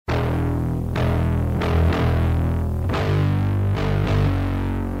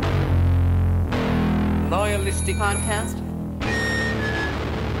Podcast.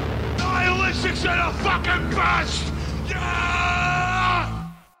 Nihilistic's are the fucking best!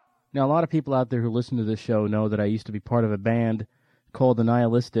 Yeah! Now, a lot of people out there who listen to this show know that I used to be part of a band called the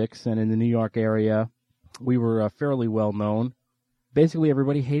Nihilistics, and in the New York area, we were fairly well known. Basically,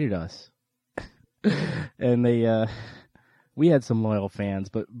 everybody hated us. And we had some loyal fans,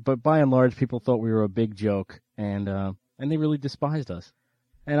 but by and large, people thought we were a big joke, and they really despised us.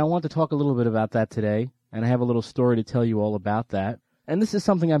 And I want to talk a little bit about that today, and I have a little story to tell you all about that. And this is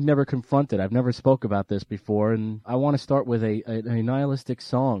something I've never confronted. I've never spoke about this before, and I want to start with a nihilistic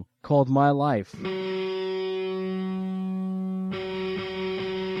song called My Life.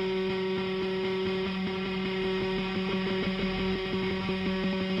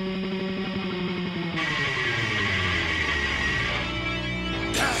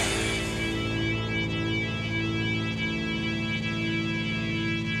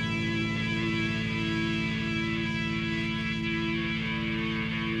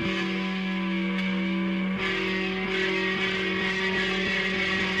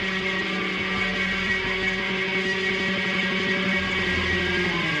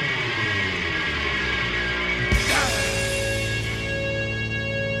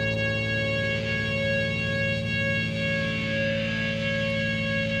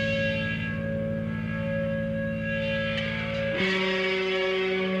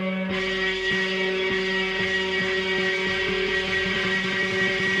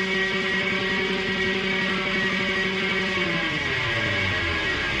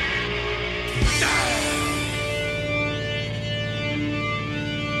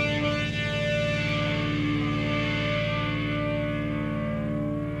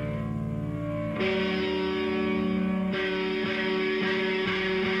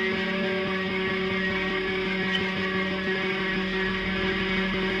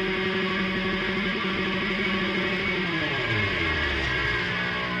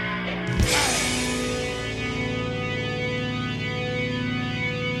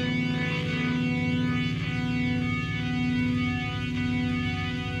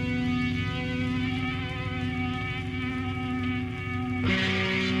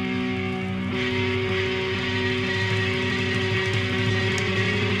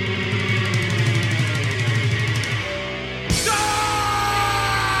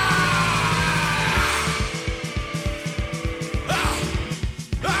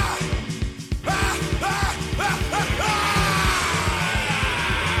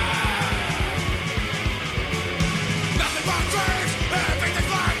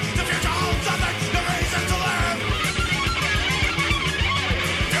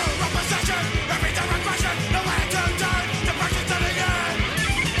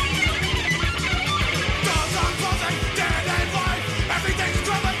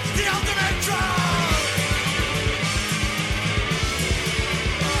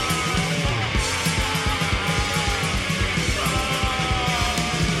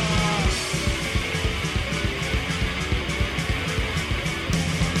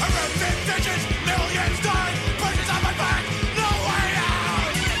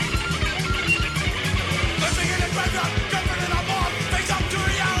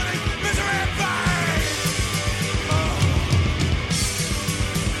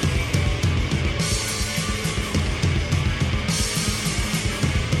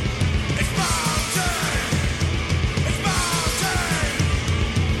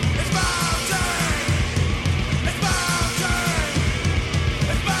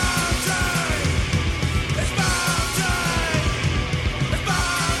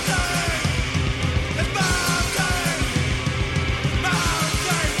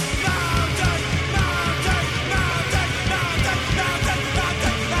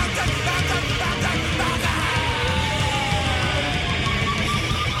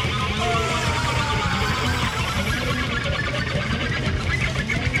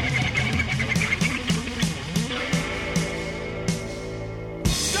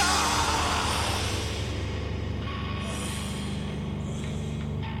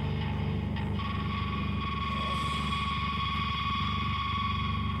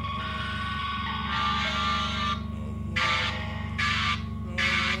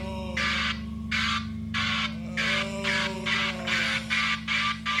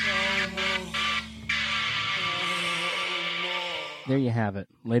 There you have it,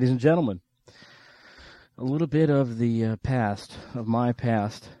 ladies and gentlemen. A little bit of the past, of my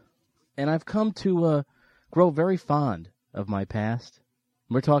past. And I've come to grow very fond of my past.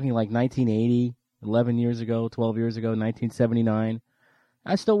 We're talking like 1980, 11 years ago, 12 years ago, 1979.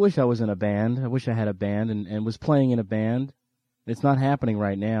 I still wish I was in a band. I wish I had a band and was playing in a band. It's not happening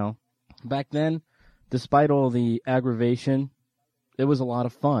right now. Back then, despite all the aggravation, it was a lot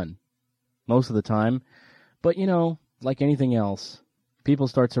of fun most of the time. But, you know, like anything else, people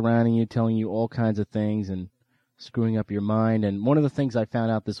start surrounding you, telling you all kinds of things and screwing up your mind. And one of the things I found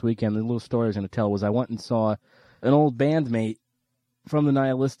out this weekend, the little story I was going to tell, was I went and saw an old bandmate from the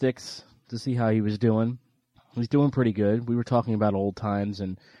Nihilistics to see how he was doing. He's doing pretty good. We were talking about old times,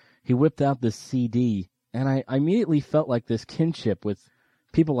 and he whipped out this CD, and I immediately felt like this kinship with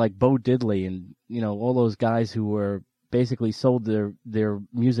people like Bo Diddley and, you know, all those guys who were basically sold their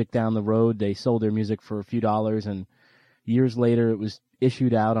music down the road. They sold their music for a few dollars, and years later it was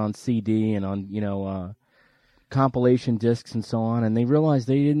issued out on CD and on, you know, compilation discs and so on, and they realized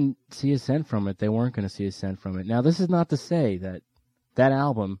they didn't see a cent from it. They weren't going to see a cent from it. Now, this is not to say that that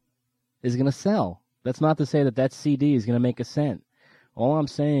album is going to sell. That's not to say that that CD is going to make a cent. All I'm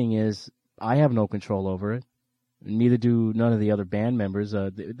saying is I have no control over it. Neither do none of the other band members.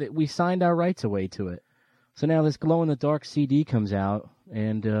 We signed our rights away to it. So now this glow-in-the-dark CD comes out,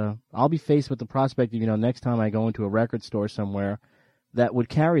 and I'll be faced with the prospect of, you know, next time I go into a record store somewhere that would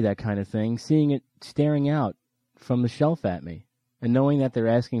carry that kind of thing, seeing it staring out from the shelf at me, and knowing that they're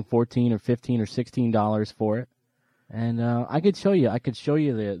asking $14 or $15 or $16 for it. And I could show you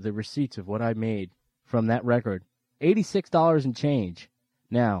the receipts of what I made from that record. $86 and change.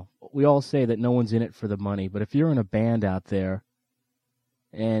 Now, we all say that no one's in it for the money, but if you're in a band out there,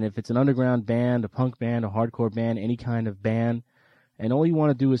 and if it's an underground band, a punk band, a hardcore band, any kind of band, and all you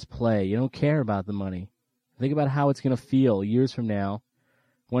want to do is play, you don't care about the money. Think about how it's going to feel years from now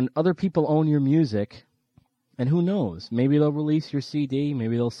when other people own your music, and who knows, maybe they'll release your CD,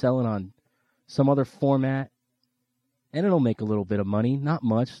 maybe they'll sell it on some other format, and it'll make a little bit of money, not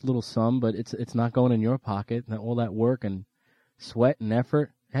much, little sum, but it's not going in your pocket. All that work and sweat and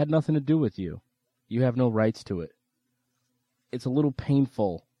effort had nothing to do with you. You have no rights to it. It's a little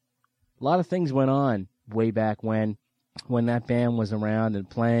painful. A lot of things went on way back when that band was around and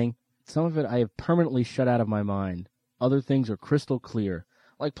playing. Some of it I have permanently shut out of my mind. Other things are crystal clear,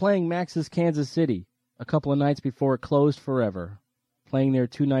 like playing Max's Kansas City a couple of nights before it closed forever, playing there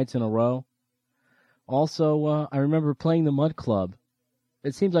 2 nights in a row. Also, I remember playing the Mud Club.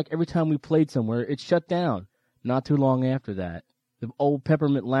 It seems like every time we played somewhere, it shut down. Not too long after that. The old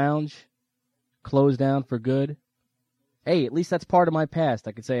Peppermint Lounge closed down for good. Hey, at least that's part of my past.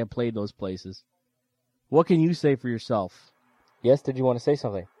 I could say I played those places. What can you say for yourself? Yes, did you want to say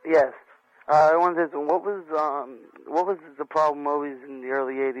something? Yes. I wanted to, what was the problem always in the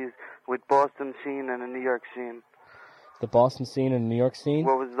early 80s with Boston scene and the New York scene? The Boston scene and the New York scene?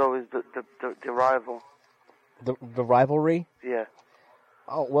 What was always the rival? The rivalry? Yeah.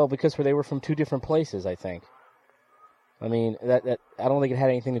 Oh, well, because they were from two different places, I think. I mean, that I don't think it had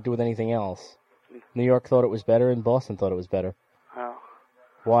anything to do with anything else. New York thought it was better, and Boston thought it was better. Oh.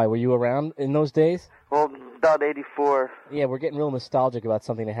 Why? Were you around in those days? Well, about 84. Yeah, we're getting real nostalgic about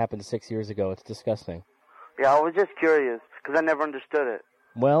something that happened 6 years ago. It's disgusting. Yeah, I was just curious, because I never understood it.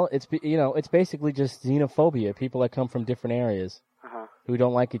 Well, it's basically just xenophobia, people that come from different areas who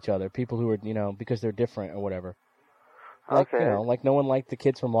don't like each other, people who are, because they're different or whatever. Like, okay. Like no one liked the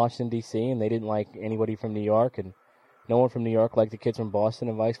kids from Washington, D.C., and they didn't like anybody from New York, and no one from New York liked the kids from Boston,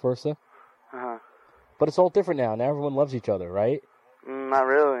 and vice versa. But it's all different now. Now everyone loves each other, right? Not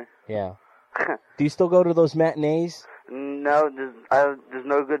really. Yeah. Do you still go to those matinees? No, there's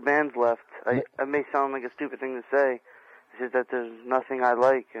no good bands left. It may sound like a stupid thing to say. It's just that there's nothing I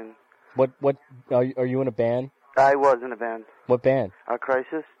like. And What are you in a band? I was in a band. What band?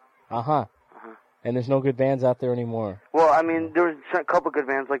 Crisis. And there's no good bands out there anymore. Well, I mean, there was a couple good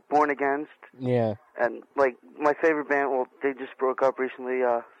bands like Born Against. Yeah. And like my favorite band, well, they just broke up recently.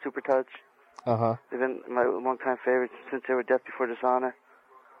 Super Touch. They've been my longtime favorites since they were Death Before Dishonor.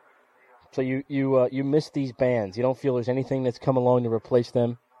 So you miss these bands. You don't feel there's anything that's come along to replace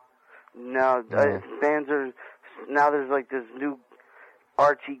them? No, bands are now. There's like this new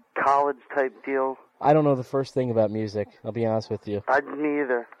Archie college type deal. I don't know the first thing about music. I'll be honest with you. Me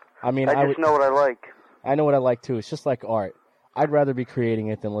either. I mean, I just know what I like. I know what I like too. It's just like art. I'd rather be creating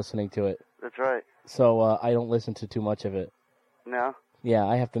it than listening to it. That's right. So I don't listen to too much of it. No. Yeah,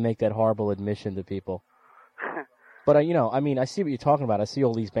 I have to make that horrible admission to people. But, I see what you're talking about. I see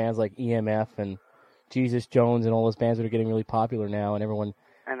all these bands like EMF and Jesus Jones and all those bands that are getting really popular now, and everyone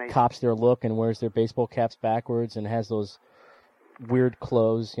cops their look and wears their baseball caps backwards and has those weird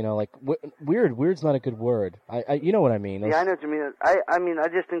clothes, weird. Weird's not a good word. You know what I mean. Yeah, I know what you mean. I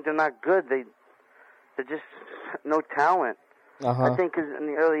just think they're not good. They're just no talent. I think because in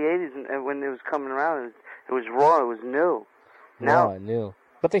the early 80s and when it was coming around, it was raw, it was new. Raw and new.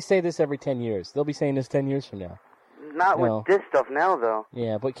 But they say this every 10 years. They'll be saying this 10 years from now. not with this stuff now, though.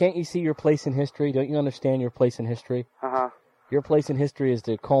 Yeah, but can't you see your place in history? Don't you understand your place in history? Uh-huh. Your place in history is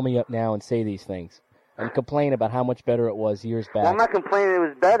to call me up now and say these things. And complain about how much better it was years back. Well, I'm not complaining it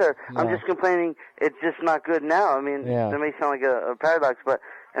was better. No. I'm just complaining it's just not good now. I mean, that may sound like a paradox, but,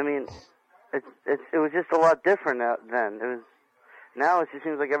 I mean, it was just a lot different then. Now it just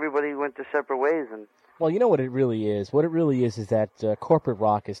seems like everybody went their separate ways. Well, you know what it really is? What it really is that corporate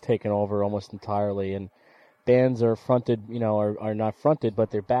rock has taken over almost entirely, and bands are fronted, are not fronted, but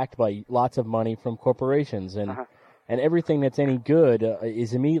they're backed by lots of money from corporations, and and everything that's any good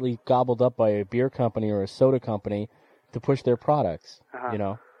is immediately gobbled up by a beer company or a soda company to push their products,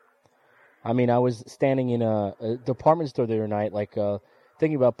 I mean, I was standing in a department store the other night,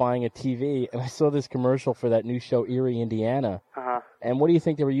 thinking about buying a TV, and I saw this commercial for that new show, Erie, Indiana. And what do you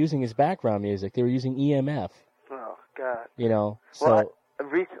think they were using as background music? They were using EMF. Oh, God. So... Well,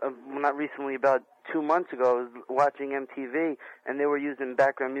 not recently, about 2 months ago, I was watching MTV, and they were using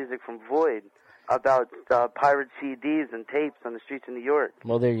background music from Void about pirate CDs and tapes on the streets of New York.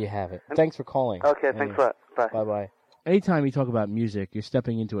 Well, there you have it. Thanks for calling. Okay, thanks a lot. Bye. Bye-bye. Anytime you talk about music, you're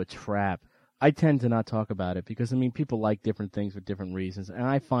stepping into a trap. I tend to not talk about it because, people like different things for different reasons, and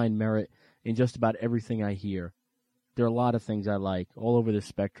I find merit in just about everything I hear. There are a lot of things I like all over the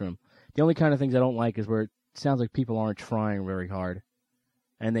spectrum. The only kind of things I don't like is where it sounds like people aren't trying very hard,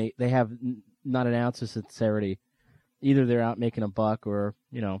 and they have not an ounce of sincerity. Either they're out making a buck or,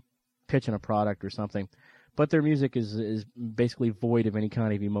 pitching a product or something. But their music is basically void of any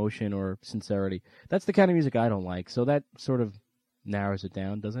kind of emotion or sincerity. That's the kind of music I don't like. So that sort of narrows it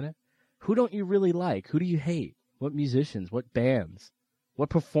down, doesn't it? Who don't you really like? Who do you hate? What musicians? What bands? What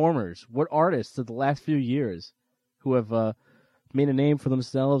performers? What artists of the last few years who have made a name for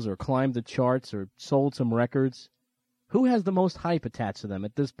themselves or climbed the charts or sold some records? Who has the most hype attached to them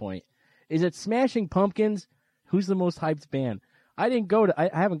at this point? Is it Smashing Pumpkins? Who's the most hyped band? I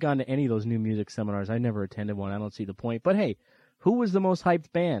haven't gone to any of those new music seminars. I never attended one. I don't see the point. But hey, who was the most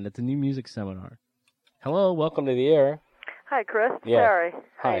hyped band at the new music seminar? Hello, welcome to the air. Hi, Chris. Yeah. Sorry.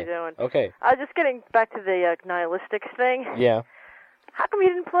 Hi. How you doing? Okay. I was just getting back to the Nihilistics thing. Yeah. How come you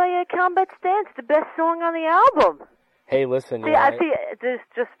didn't play Combat Stance, the best song on the album? Hey, listen. I see. This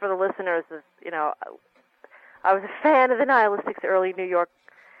just for the listeners. I was a fan of the Nihilistics' early New York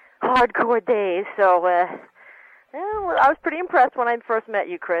hardcore days, so I was pretty impressed when I first met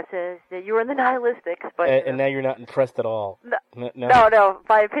you, Chris. You were in the Nihilistics, but and now you're not impressed at all. No.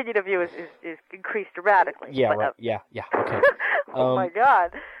 My opinion of you is increased dramatically. Yeah, but, right. Yeah. Okay. Oh my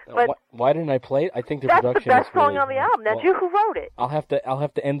God! But why didn't I play it? I think the that's production the best is really, song on the album. That's you who wrote it. I'll have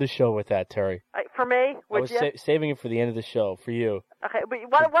to end the show with that, Terry. For me, I was saving it for the end of the show for you. Okay, but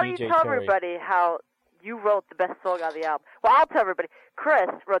why don't you tell everybody how you wrote the best song on the album? Well, I'll tell everybody. Chris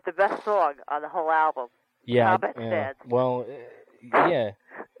wrote the best song on the whole album. Yeah. Sad. Well, yeah.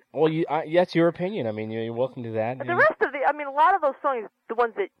 Well, that's your opinion. I mean, you're welcome to that. The rest of a lot of those songs, the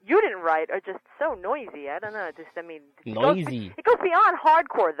ones that you didn't write, are just so noisy. I don't know. Noisy. It goes beyond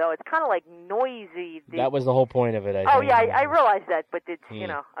hardcore, though. It's kind of like noisy. That was the whole point of it, I think. Yeah, I realize that, but it's,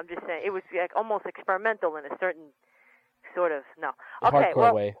 I'm just saying, it was almost experimental in a certain sort of, no. Okay,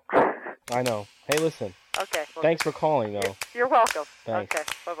 hardcore way. I know. Hey, listen. Okay. Well, thanks for calling, though. You're welcome. Thanks. Okay,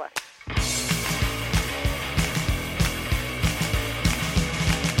 bye-bye.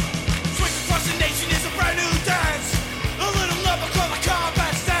 The nation is a brand new dance. A little love called a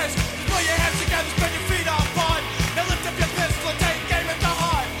combat stance. Just put your hands together, spread your feet apart. Now lift up your pistol and take aim at the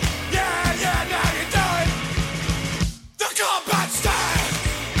heart. Yeah, now you're done. The combat stance.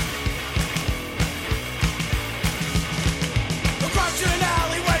 Crouch in an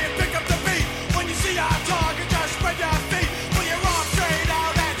alleyway and pick up the beat. When you see our target, just spread your feet. Put your arms straight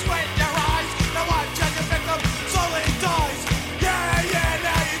out and squint your eyes.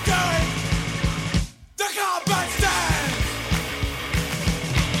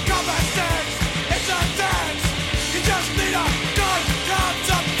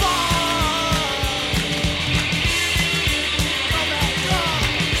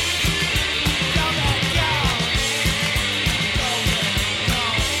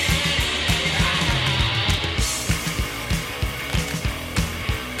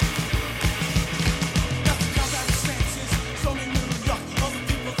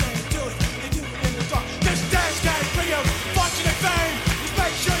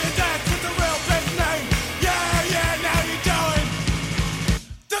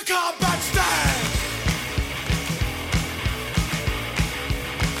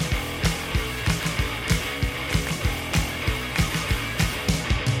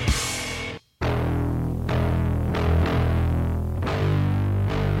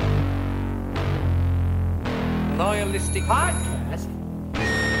 Nihilistic Podcast.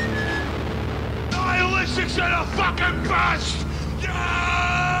 Nihilistics are the fucking best! Yeah!